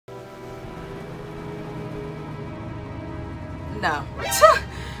No.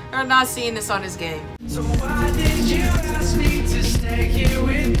 We're not seeing this on his game. So why did you ask me to stay here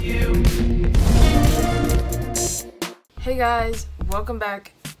with you? Hey guys, welcome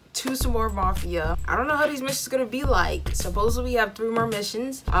back to some more Mafia. I don't know how these missions gonna be like. Supposedly we have 3 more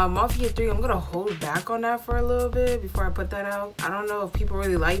missions. Mafia 3, I'm gonna hold back on that for a little bit before I put that out. I don't know if people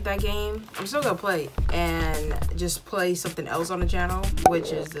really like that game. I'm still gonna play it and just play something else on the channel,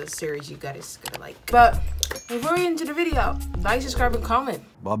 which is the series you guys gonna like. But before we get into the video, like, subscribe, and comment.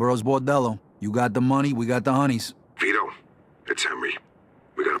 Barbaro's Bordello. You got the money, we got the honeys. Vito, it's Henry.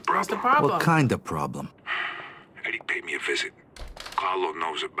 We got a problem. What's the problem? What kind of problem? Eddie paid me a visit. Carlo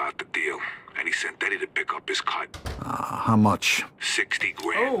knows about the deal, and he sent Eddie to pick up his cut. How much? 60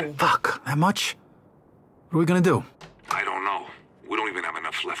 grand. Oh. Fuck, that much? What are we gonna do? I don't know. We don't even have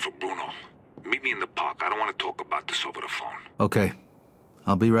enough left for Bruno. Meet me in the park. I don't want to talk about this over the phone. Okay,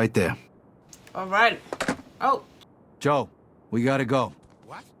 I'll be right there. All right. Oh. Joe, we gotta go.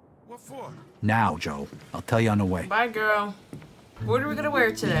 What? What for? Now, Joe. I'll tell you on the way. Bye, girl. What are we gonna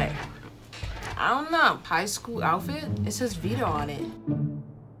wear today? I don't know. High school outfit? It says Vito on it.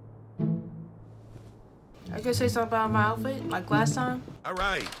 I could say something about my outfit, like last time. All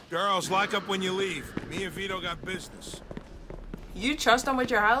right, girls, lock up when you leave. Me and Vito got business. You trust him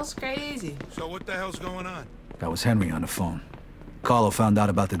with your house? Crazy. So what the hell's going on? That was Henry on the phone. Carlo found out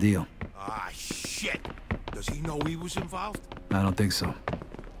about the deal. Ah, shit. Does he know he was involved? I don't think so.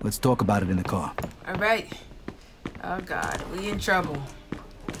 Let's talk about it in the car. All right. Oh, God. We in trouble.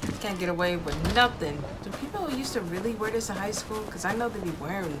 Can't get away with nothing. Do people used to really wear this in high school? Because I know they be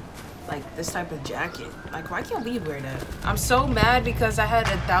wearing, like, this type of jacket. Like, why can't we wear that? I'm so mad because I had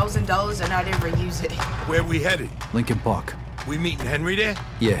 $1,000 and I didn't use it. Where we headed? Lincoln Park. We meeting Henry there?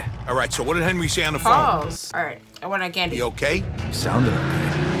 Yeah. All right, so what did Henry say on the phone? Pause. All right. I want a candy. He okay? Sounded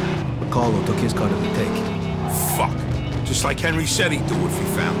okay. But Carlo took his cut of the take. Fuck. Just like Henry said he'd do if he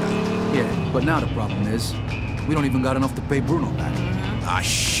found out. Yeah, but now the problem is, we don't even got enough to pay Bruno back. Ah,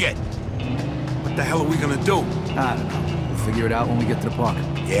 shit. What the hell are we gonna do? I don't know. We'll figure it out when we get to the park.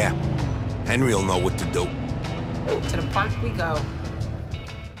 Yeah. Henry'll know what to do. To the park we go.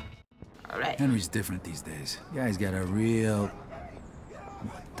 All right. Henry's different these days. Guy's got a real...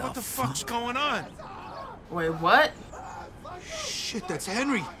 What the fuck's going on? Wait, what? Shit, that's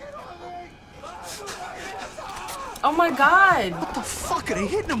Henry. Oh my God. What the fuck are they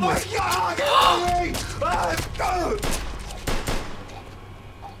hitting him with?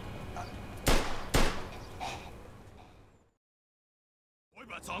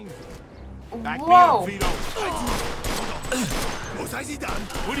 Whoa.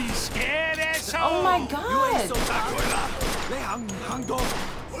 What are you scared, asshole? Oh my God. You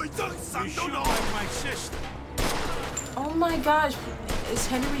shoot like my sister. Oh my gosh. Is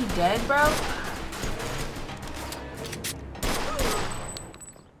Henry dead, bro?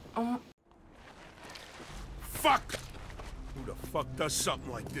 Fuck! Who the fuck does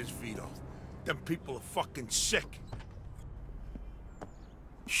something like this, Vito? Them people are fucking sick.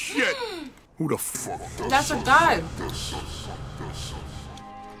 Shit! Who the fuck does That's a guy.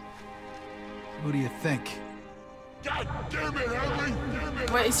 Who do you think? God damn it,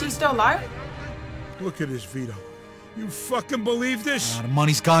 Henry! Wait, is he still alive? Look at this, Vito. You fucking believe this? The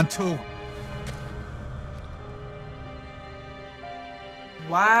money's gone too.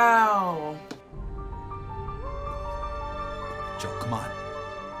 Wow. Joe, come on.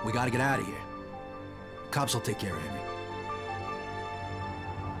 We gotta get out of here. Cops will take care of Henry.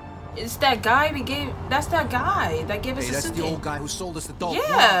 It's that guy we gave. That's that guy that gave us Hey, a that's ticket. the old guy who sold us the dope.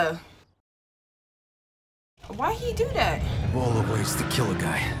 Yeah. Why'd he do that? Of all the ways to kill a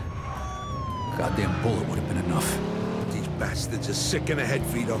guy. Goddamn bullet would have been enough. These bastards are sick in the head,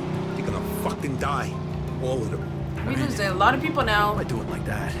 Vito. They're gonna fucking die. All of them. We losing a lot of people now. Why do it like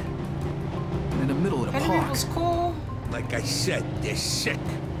that? In the middle of the Henry park. was cool. Like I said, they're sick.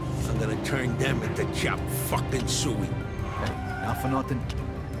 I'm gonna turn them into chopped fucking suey. Hey, not for nothing.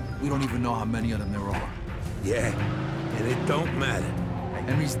 We don't even know how many of them there are. Yeah, and it don't matter.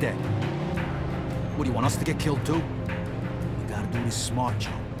 Henry's dead. What, do you want us to get killed too? We gotta do this smart,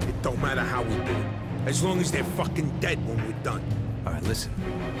 Joe. It don't matter how we do it. As long as they're fucking dead when we're done. All right, listen.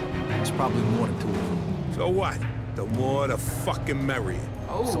 There's probably more than 2 of them. So what? The more the fucking merrier.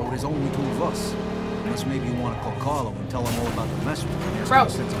 Oh. So there's only 2 of us. Unless maybe you want to call Carlo and tell him all about the mess with Bro.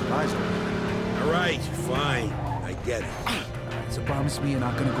 Send some guys over. All right, fine. I get it. All right, so promise me you're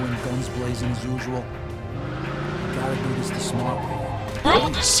not gonna go in guns blazing as usual. Gotta do this the smart way. Bro,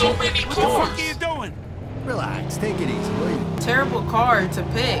 there's so many What the fuck cars. are you doing? Relax, take it easy, will you? Terrible car to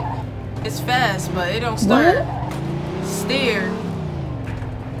pick. It's fast, but it don't start. Steer.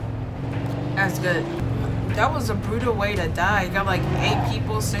 That's good. That was a brutal way to die. You got like 8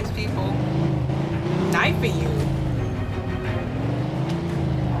 people, 6 people knifing you.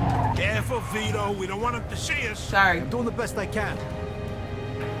 Careful, Vito. We don't want him to see us. Sorry. I'm doing the best I can.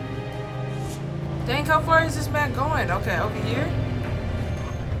 Dang, how far is this man going? Okay, over here?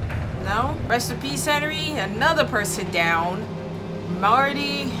 No? Rest in peace, Henry. Another person down.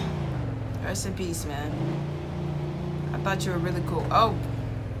 Marty. Rest in peace, man. I thought you were really cool. Oh.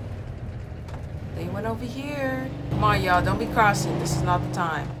 They went over here. Come on, y'all. Don't be crossing. This is not the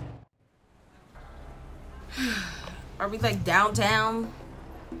time. Are we like downtown?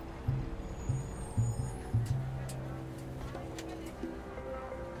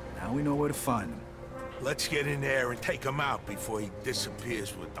 Now we know where to find him. Let's get in there and take him out before he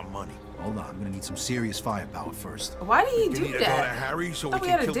disappears with the money. Hold on, I'm gonna need some serious firepower first. Why did he You do need to go to that? Harry's, or we Thought we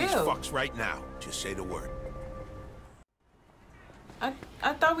can had kill a these deal. fucks right now. Just say the word.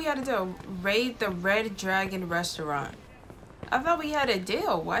 I thought we had a deal. Raid the Red Dragon restaurant. I thought we had a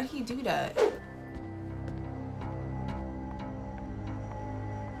deal. Why did he do that?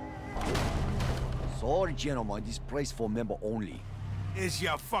 Sorry, gentlemen, this place for member only. Is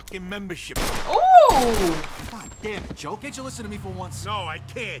your fucking membership? Oh! God damn it, Joe. Can't you listen to me for once? No, I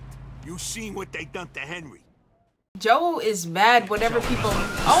can't. You seen what they done to Henry? Joe is mad whenever people.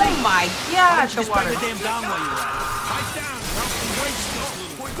 Oh my God! The water. damn down while you're at Pipe down. Don't waste this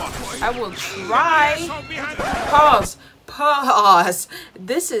little fuck. I will try. Asshole behind the Pause. Pause.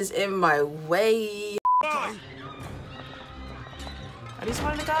 This is in my way. bar. Are these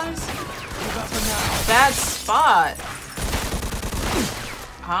one of the guys? Bad spot.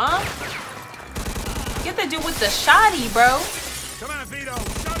 Huh? Get the dude with the shotty, bro. Come on, Vito.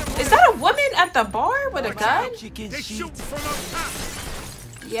 Shut him. Is that a woman at the bar with a gun? They shoot from up top.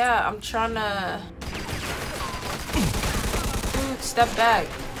 Yeah, I'm trying to step back.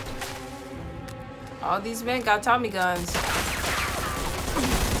 All these men got Tommy guns.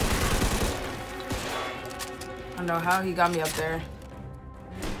 I don't know how he got me up there.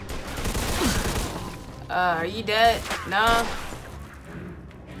 Are you dead? No.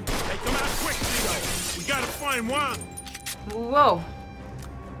 Hey, come out quick, Vito. We gotta find one. Whoa.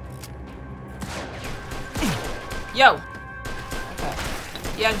 Yo. Okay.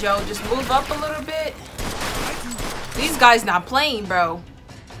 Yeah, Joe, just move up a little bit. These guys not playing, bro.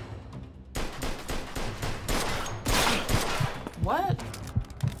 What?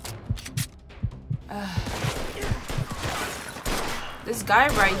 This guy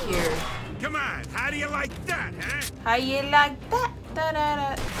right here. Come on. How do you like that, huh? How you like that? Da, da, da.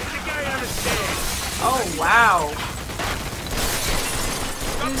 Get the guy understand. Oh, wow.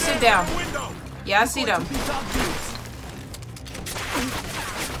 You Up sit there down. by the window. Yeah, I see them.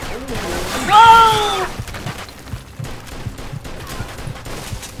 Whoa!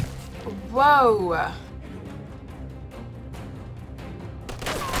 Whoa.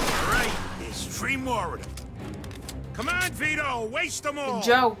 Right. There's 3 more of them. Come on, Vito. Waste them all.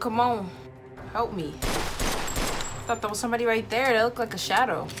 Joe, come on. Help me. I thought there was somebody right there that looked like a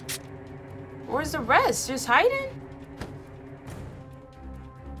shadow. Where's the rest? Just hiding?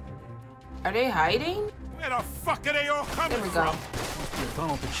 Are they hiding? Where the fuck are they all coming There we go. from?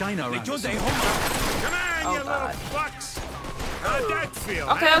 Tunnel to China around Come us. on, Oh, you God. little fucks. How'd that feel?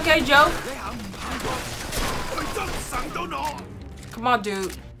 Okay, okay, Joe. huh? Come on,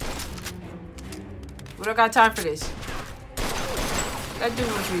 dude. We don't got time for this. That dude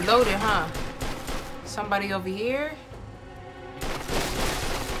was reloaded, huh? Somebody over here.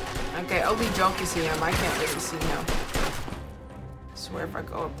 Okay, only Joe can see him. I can't really see him. I swear if I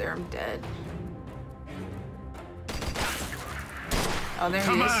go up there, I'm dead. Oh, there he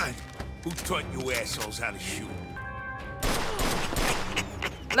Come is. on. Who taught you assholes how to shoot?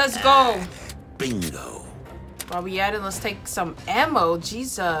 Let's go. Bingo. While we at it, let's take some ammo.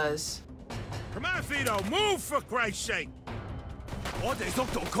 Jesus. Come on, Vito. Move, for Christ's sake. Are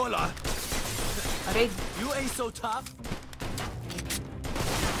they? You ain't so tough.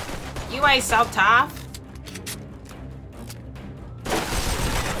 You ain't so tough.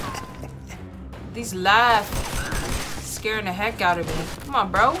 These laugh scaring the heck out of me. Come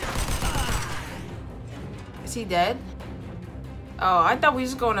on, bro. Is he dead? Oh, I thought we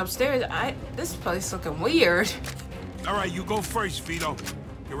was going upstairs. This place looking weird. All right, you go first, Vito.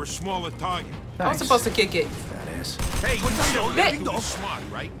 You're a smaller target. I was supposed to kick it. Fat ass. Hey, you Bit. Vito, you're smart,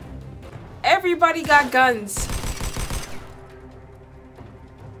 right? Everybody got guns.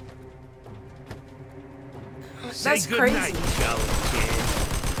 That's Say good crazy. night, Joe, kid.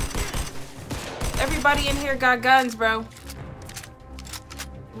 Everybody in here got guns, bro.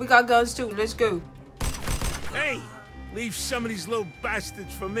 We got guns too. Let's go. Hey, leave some of these little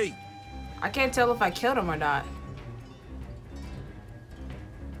bastards for me. I can't tell if I killed him or not.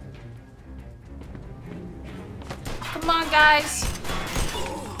 Come on, guys.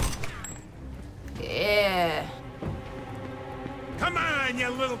 Yeah. Come on, you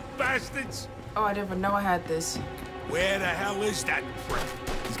little bastards! Oh, I didn't even know I had this. Where the hell is that prick?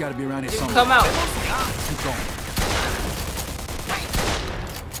 He's got to be around here Dude, somewhere. come out. Keep going.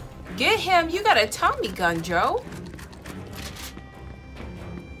 Get him. You got a Tommy gun, Joe.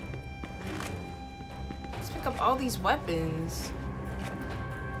 Let's pick up all these weapons.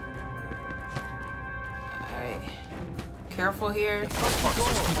 Alright. Careful here. Fuckers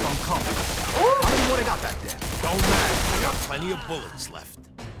just keep on coming. Ooh. How many more they got back there? Don't matter. We got plenty of bullets left.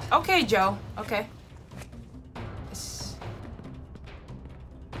 Okay, Joe. Okay.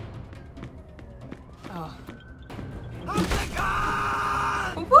 Oh.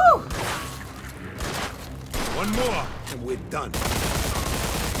 Woo! One more, and we're done.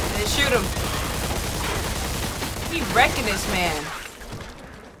 Then shoot him. He wrecking this man.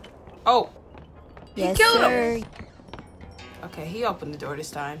 Oh. He killed him. Okay, he opened the door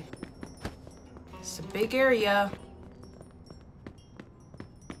this time. It's a big area.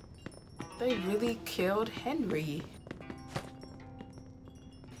 They really killed Henry.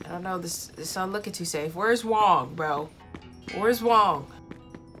 I don't know, this not looking too safe. Where's Wong, bro? Where's Wong?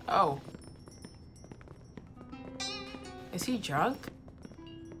 Oh. Is he drunk?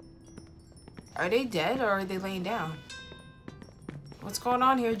 Are they dead or are they laying down? What's going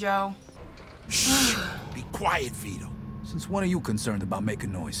on here, Joe? Shh! Be quiet, Vito. Since when are you concerned about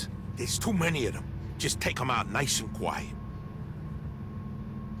making noise? There's too many of them. Just take them out nice and quiet.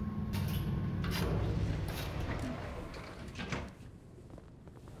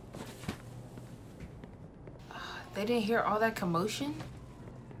 They didn't hear all that commotion?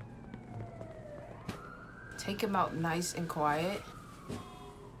 Take him out nice and quiet.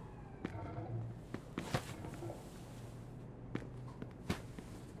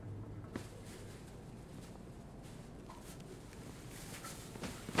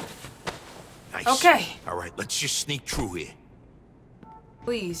 Nice. Okay. All right, let's just sneak through here.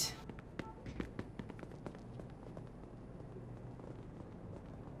 Please.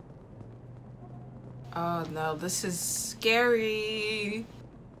 Oh no, this is scary.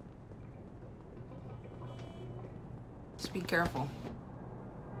 Just be careful.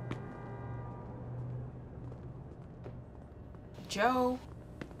 Joe.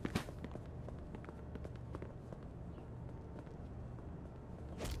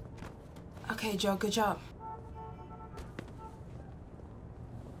 Okay, Joe, good job.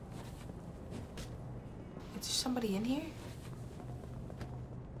 Is there somebody in here?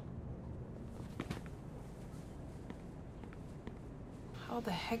 How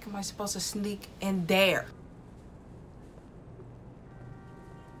the heck am I supposed to sneak in there?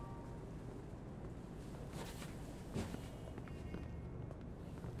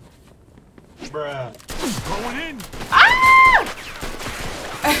 Bruh. Going in. Ah!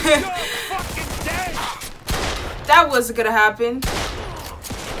 You're fucking dead. That wasn't gonna happen. I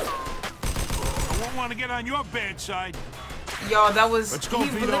won't want to get on your bad side. Yo, that was... Let's go, he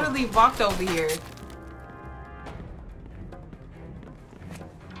Vito. literally walked over here. Is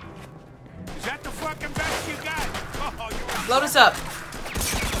that the fucking best you got? Oh, you're Blow this up.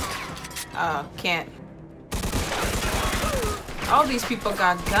 Can't. All these people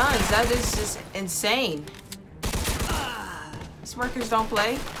got guns. That is just insane. These workers don't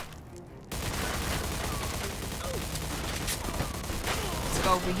play. Let's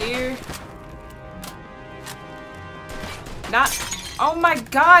go over here. Not. Oh my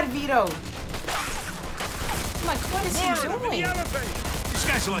God, Vito. I'm like, what is he doing? These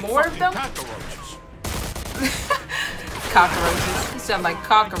guys are like More of fucking them? cockroaches. Cockroaches. He sound like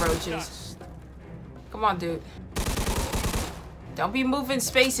cockroaches. Come on, dude. Don't be moving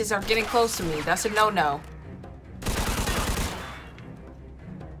spaces or getting close to me. That's a no-no.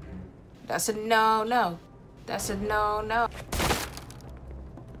 That's a no-no. That's a no-no.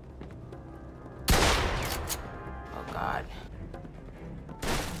 Oh, God.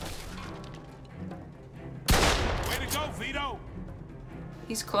 Way to go, Vito.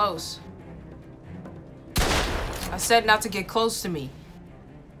 He's close. I said not to get close to me.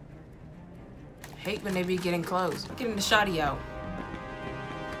 Hate when they be getting close. Getting the shotty out.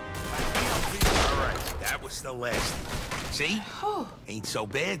 Alright, that was the last one. See? Ain't so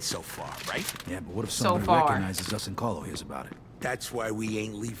bad so far, right? Yeah, but what if So somebody far. recognizes us and Carlo hears about it? That's why we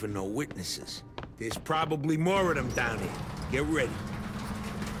ain't leaving no witnesses. There's probably more of them down here. Get ready.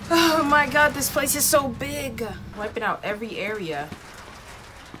 Oh my God, this place is so big. Wiping out every area.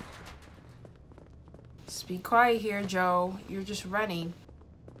 Just be quiet here, Joe. You're just running.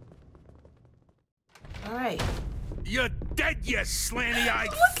 All right. You're dead, you slanty-eyed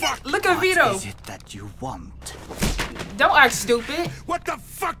fuck! Look at Vito. What is it that you want? Don't act stupid. What the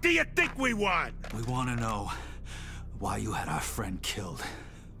fuck do you think we want? We want to know why you had our friend killed.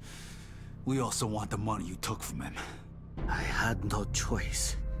 We also want the money you took from him. I had no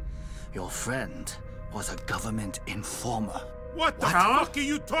choice. Your friend was a government informer. What the Huh? fuck are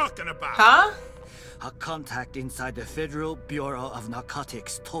you talking about? Huh? A contact inside the Federal Bureau of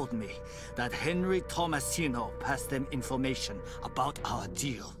Narcotics told me that Henry Tomasino passed them information about our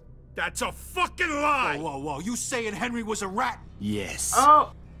deal. That's a fucking lie! Whoa, whoa, whoa. You saying Henry was a rat? Yes,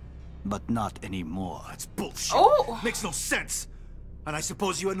 Oh. but not anymore. That's bullshit. Oh. Makes no sense. And I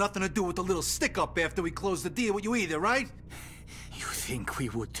suppose you had nothing to do with the little stick-up after we closed the deal with you either, right? You think we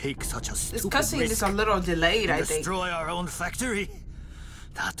would take such a This stupid cutscene risk is a little delayed, and I think. destroy our own factory?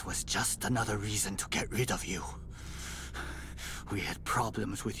 That was just another reason to get rid of you. We had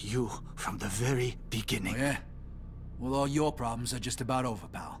problems with you from the very beginning. Yeah? Well, all your problems are just about over,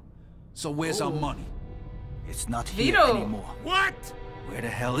 pal. So where's our money? It's not here Vito. anymore. What? Where the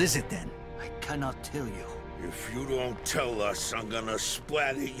hell is it then? I cannot tell you. If you don't tell us, I'm gonna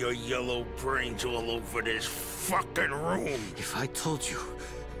splatter your yellow brains all over this fucking room. If I told you,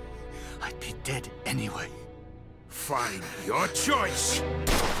 I'd be dead anyway. Fine, your choice.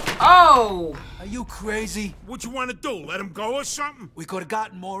 Oh. Are you crazy? What you want to do? Let him go or something? We could have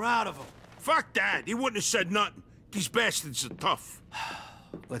gotten more out of him. Fuck that. He wouldn't have said nothing. These bastards are tough.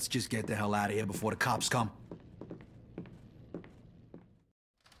 Let's just get the hell out of here before the cops come.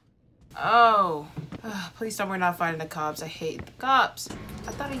 Oh. Ugh, please tell me we're not fighting the cops. I hate the cops.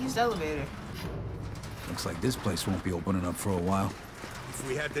 I thought I used the elevator. Looks like this place won't be opening up for a while. If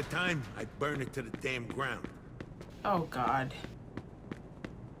we had the time, I'd burn it to the damn ground. Oh, God.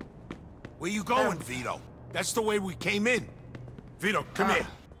 Where you going, Vito? That's the way we came in. Vito, come here.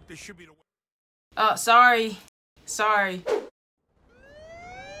 This should be the way. Oh, sorry. Sorry.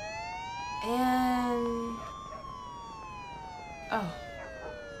 And... Oh.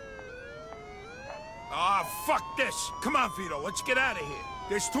 Ah, fuck this. Come on, Vito, let's get out of here.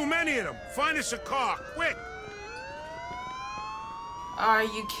 There's too many of them. Find us a car, quick. Are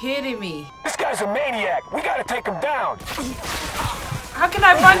you kidding me? This guy's a maniac. We gotta take him down. How can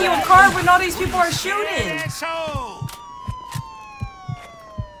I find you a car when all these people are shooting? Asshole!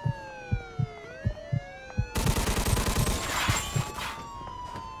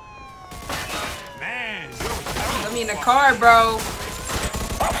 Man, Let me in the car, bro.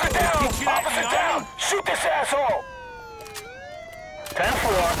 Officer down! Officer down! Shoot this asshole!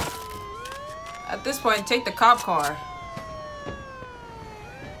 10-4. At this point, take the cop car.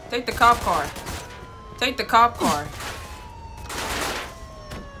 Take the cop car. Take the cop car.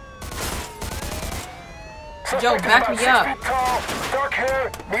 Yo, back me up. 6 feet tall, dark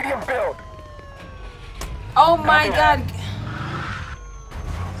hair, medium build. Oh my God.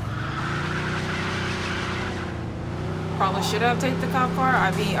 Probably should have taken the cop car.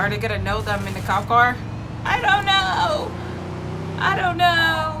 I mean, are they gonna know that I'm in the cop car? I don't know. I don't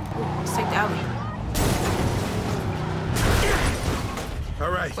know. Ooh, let's take the alley.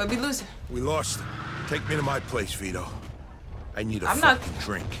 all right. Wait, we losing. We lost him. Take me to my place, Vito. I need a I'm not- fucking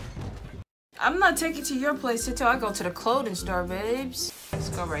drink. I'm not taking to your place until I go to the clothing store, babes. Let's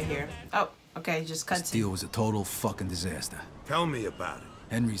go right here. Oh, okay, just cut This to. deal was a total fucking disaster. Tell me about it.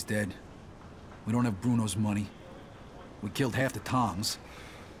 Henry's dead. We don't have Bruno's money. We killed half the Toms.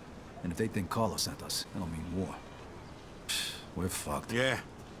 And if they think Carlo sent us, that'll mean war. Psh, we're fucked. Yeah.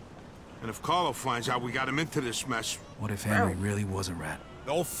 And if Carlo finds out we got him into this mess, What if Henry really was a rat?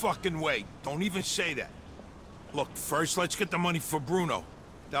 no fucking way. Don't even say that. Look, first let's get the money for Bruno.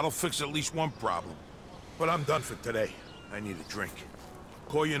 That'll fix at least one problem. But I'm done for today. I need a drink.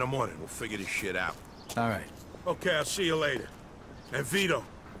 Call you in the morning. We'll figure this shit out. All right. Okay, I'll see you later. And Vito,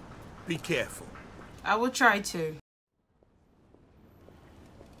 be careful. I will try to.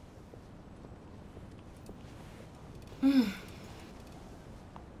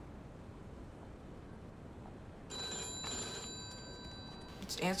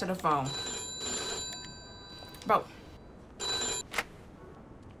 Let's answer the phone. Bro.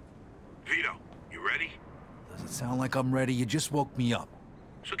 Vito, you ready? Doesn't sound like I'm ready. You just woke me up.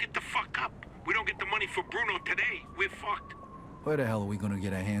 So get the fuck up. We don't get the money for Bruno today, we're fucked. Where the hell are we gonna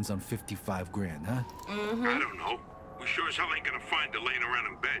get our hands on 55 grand, huh? I don't know. We sure as hell ain't gonna find her laying around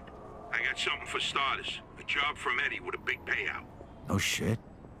in bed. I got something for starters. A job from Eddie with a big payout. No shit.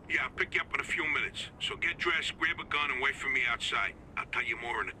 Yeah, I'll pick you up in a few minutes. So get dressed, grab a gun, and wait for me outside. I'll tell you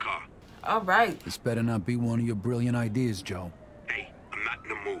more in the car. All right. This better not be one of your brilliant ideas, Joe. Hey, I'm not in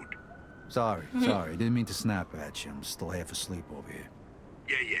the mood. Sorry. Didn't mean to snap at you. I'm still half asleep over here.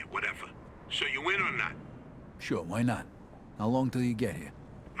 Yeah, whatever. So you in or not? Sure, why not? How long till you get here?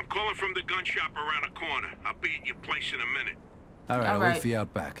 I'm calling from the gun shop around the corner. I'll be at your place in a minute. All right, All I'll right. wait for you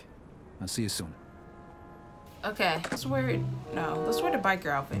out back. I'll see you soon. Okay, let's wear the biker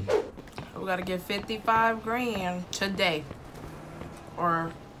outfit. We gotta get 55 grand today,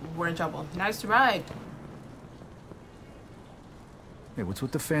 or we're in trouble. Nice ride. Hey, what's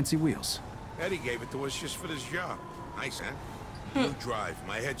with the fancy wheels? Eddie gave it to us just for this job. Nice, huh? You drive.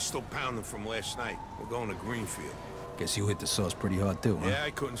 My head's still pounding from last night. We're going to Greenfield. Guess you hit the sauce pretty hard too, huh? Yeah,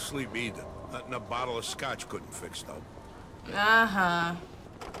 I couldn't sleep either. Nothing a bottle of scotch couldn't fix, though. Uh-huh.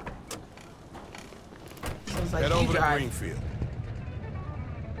 Sounds like Head you over to drive. Greenfield.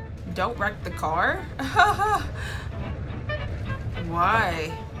 Don't wreck the car?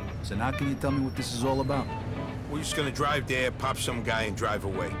 Why? So now can you tell me what this is all about? We're just gonna drive there, pop some guy, and drive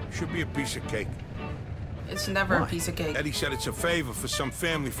away. Should be a piece of cake. It's never Why? a piece of cake. Eddie said it's a favor for some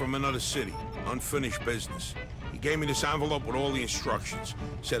family from another city. Unfinished business. He gave me this envelope with all the instructions.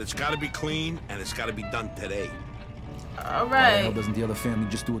 Said it's gotta be clean, and it's gotta be done today. All Why the hell right. doesn't the other family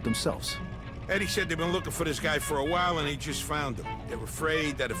just do it themselves? Eddie said they've been looking for this guy for a while, and they just found him. They're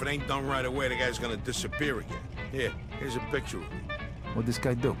afraid that if it ain't done right away, the guy's gonna disappear again. Here's a picture of him. What'd this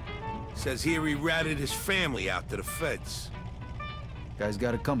guy do? Says here he ratted his family out to the feds. Guy's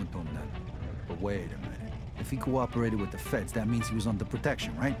got it coming to him then. But wait a minute. If he cooperated with the feds, that means he was under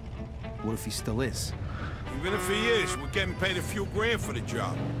protection, right? What if he still is? Even if he is, we're getting paid a few grand for the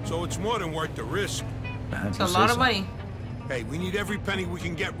job. So it's more than worth the risk. It's a lot of money. Hey, we need every penny we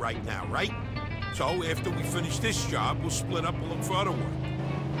can get right now, right? So after we finish this job, we'll split up and look for other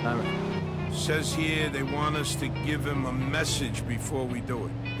work. All right. Says here they want us to give him a message before we do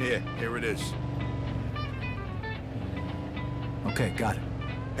it. Here it is. Okay, got it.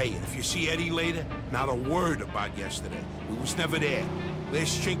 Hey, and if you see Eddie later, not a word about yesterday. We was never there.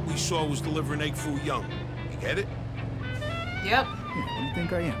 Last chink we saw was delivering egg foo young. You get it? Yep. Yeah, what do you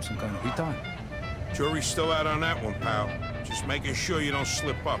think I am? Some kind of retard? Jury's still out on that one, pal. Just making sure you don't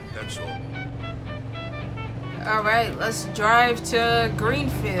slip up, that's all. All right, let's drive to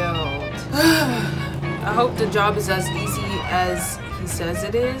Greenfield. I hope the job is as easy as he says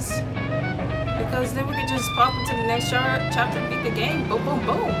it is, because then we can just pop into the next chapter and beat the game. Boom, boom,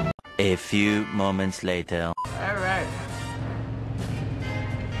 boom. A few moments later. All right.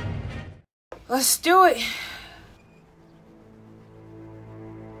 Let's do it.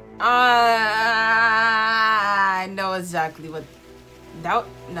 I know exactly what... No.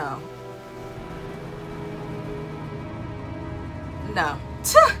 No.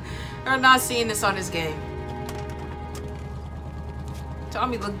 We're not seeing this on this game.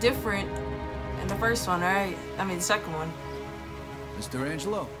 Tommy looked different in the first one, right? I mean, the second one. Mr.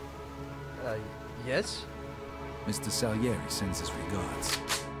 Angelo, Yes? Mr. Salieri sends his regards.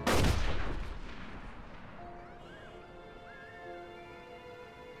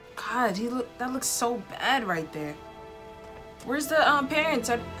 God, that looks so bad right there. Where's the parents?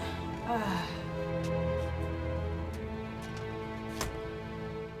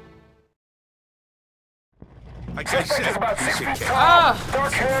 Like I said, Suspect is about 6 piece of feet cake. tall.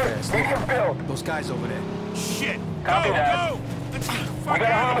 Dark hair, medium build. Those guys over there. Shit! Copy that. Go! Let's get the We fuck got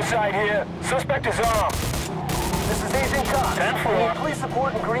a out of homicide here. Suspect is armed. This is Agent Cox. 10-4. Police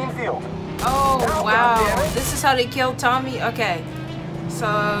support in Greenfield. Oh, Now, wow. goddammit. This is how they killed Tommy? Okay.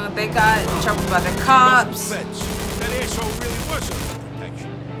 So they got in trouble by the here. cops. Feds. That asshole really was under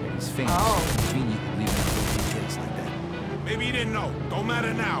protection. He's famous. Oh. Convenient leaving out little details like that. Maybe he didn't know. Don't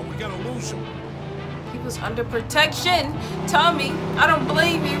matter now. We gotta lose him. He was under protection. Tommy, I don't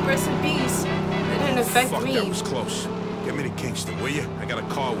blame you. Rest in peace. It didn't affect Fuck, me. that was close. Get me to Kingston, will you? I got a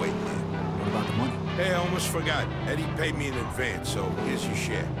car waiting there. What about the money? Hey, I almost forgot. Eddie paid me in advance, so here's your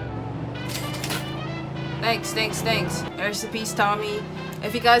share. Thanks. Rest in peace, Tommy.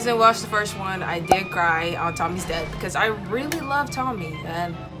 If you guys didn't watch the first one, I did cry on Tommy's death because I really love Tommy,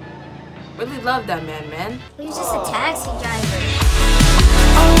 man. Really love that man. He was just a taxi driver.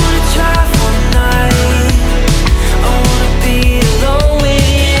 I wanna drive all night.